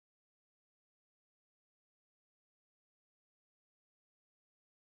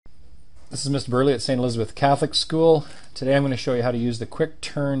This is Mr. Burley at St. Elizabeth Catholic School. Today I'm going to show you how to use the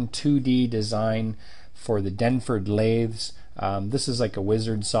Quickturn 2D design for the Denford Lathes. This is like a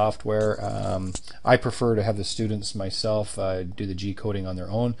wizard software. I prefer to have the students myself do the G coding on their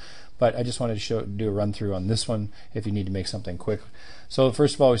own, but I just wanted to do a run through on this one if you need to make something quick. So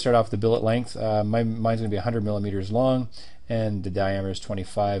first of all, we start off with the billet length. Mine's going to be 100 millimeters long, and the diameter is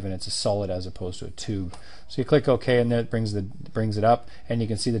 25, and it's a solid as opposed to a tube. So you click OK, and then it brings it up, and you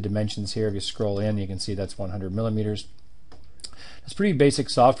can see the dimensions here. If you scroll in, you can see that's 100 millimeters. It's pretty basic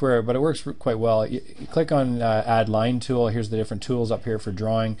software, but it works quite well. You click on Add Line Tool. Here's the different tools up here for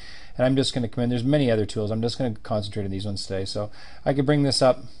drawing, and I'm just going to come in. There's many other tools. I'm just going to concentrate on these ones today. So I could bring this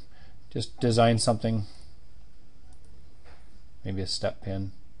up, just design something, maybe a step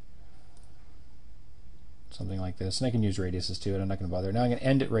pin, something like this, and I can use radiuses too, and I'm not going to bother. Now I'm going to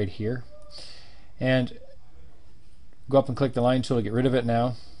end it right here, and go up and click the line tool to get rid of it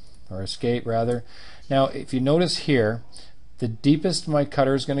now, or escape rather. Now if you notice here, the deepest my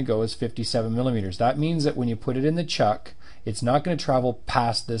cutter is going to go is 57 millimeters. That means that when you put it in the chuck, it's not going to travel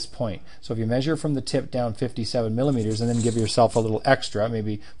past this point. So if you measure from the tip down 57 millimeters and then give yourself a little extra,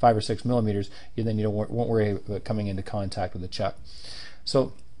 maybe 5 or 6 millimeters, then you won't worry about coming into contact with the chuck.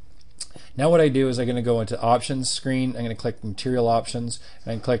 So now what I do is I'm going to go into options screen. I'm going to click material options,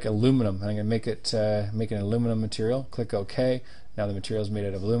 and I can click aluminum. I'm going to make it an aluminum material. Click OK. Now the material is made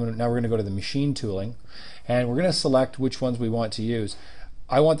out of aluminum. Now we're going to go to the machine tooling, and we're going to select which ones we want to use.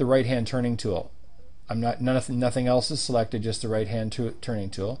 I want the right hand turning tool. Nothing else is selected, just the right hand turning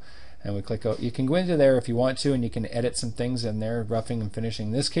tool. And we click. You can go into there if you want to, and you can edit some things in there, roughing and finishing.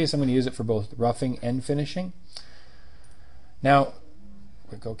 In this case, I'm going to use it for both roughing and finishing. Now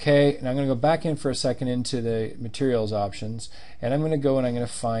click OK, and I'm going to go back in for a second into the materials options, and I'm going to go and I'm going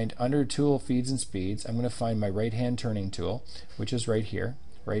to find under tool feeds and speeds, I'm going to find my right hand turning tool, which is right here,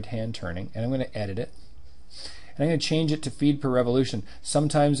 right hand turning, and I'm going to edit it, and I'm going to change it to feed per revolution.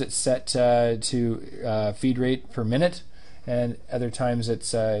 Sometimes it's set to feed rate per minute, and other times it's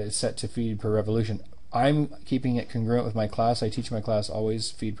set to feed per revolution. I'm keeping it congruent with my class. I teach my class always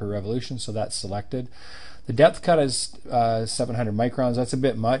feed per revolution, so that's selected. The depth cut is 700 microns. That's a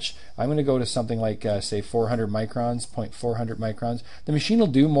bit much. I'm going to go to something like, say, 400 microns, 0.400 microns. The machine will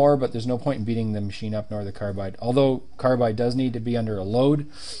do more, but there's no point in beating the machine up nor the carbide, although carbide does need to be under a load.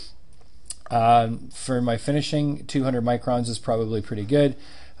 For my finishing, 200 microns is probably pretty good.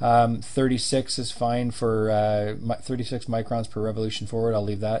 36 is fine for 36 microns per revolution forward. I'll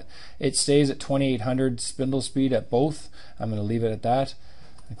leave that. It stays at 2800 spindle speed at both. I'm going to leave it at that.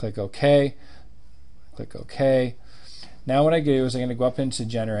 I click OK. Click OK. Now what I do is I'm going to go up into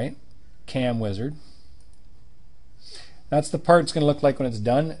Generate, Cam Wizard. That's the part it's going to look like when it's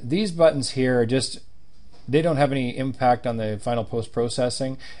done. These buttons here are just, they don't have any impact on the final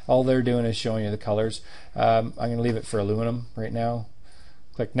post-processing. All they're doing is showing you the colors. I'm going to leave it for aluminum right now.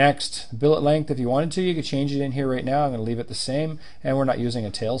 Click Next. Billet length, if you wanted to, you could change it in here right now. I'm going to leave it the same, and we're not using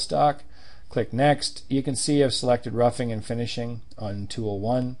a tailstock. Click Next. You can see I've selected roughing and finishing on tool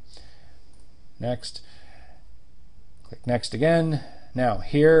 1. Next. Click Next again. Now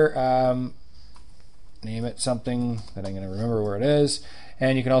here, name it something that I'm going to remember where it is,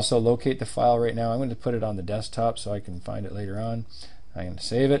 and you can also locate the file right now. I'm going to put it on the desktop so I can find it later on. I'm going to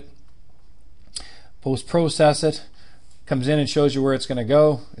save it. Post-process it. Comes in and shows you where it's going to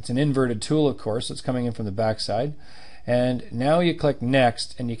go. It's an inverted tool, of course. It's coming in from the back side. And now you click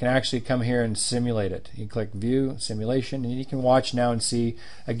Next, and you can actually come here and simulate it. You click View, Simulation, and you can watch now and see,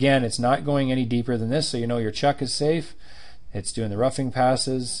 again, it's not going any deeper than this, so you know your chuck is safe. It's doing the roughing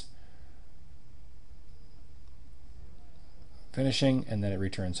passes, finishing, and then it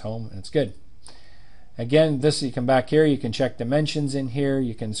returns home, and it's good. Again, this, you come back here, you can check dimensions in here,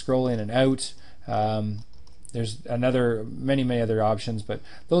 you can scroll in and out. There's many other options, but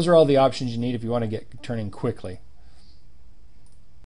those are all the options you need if you want to get turning quickly.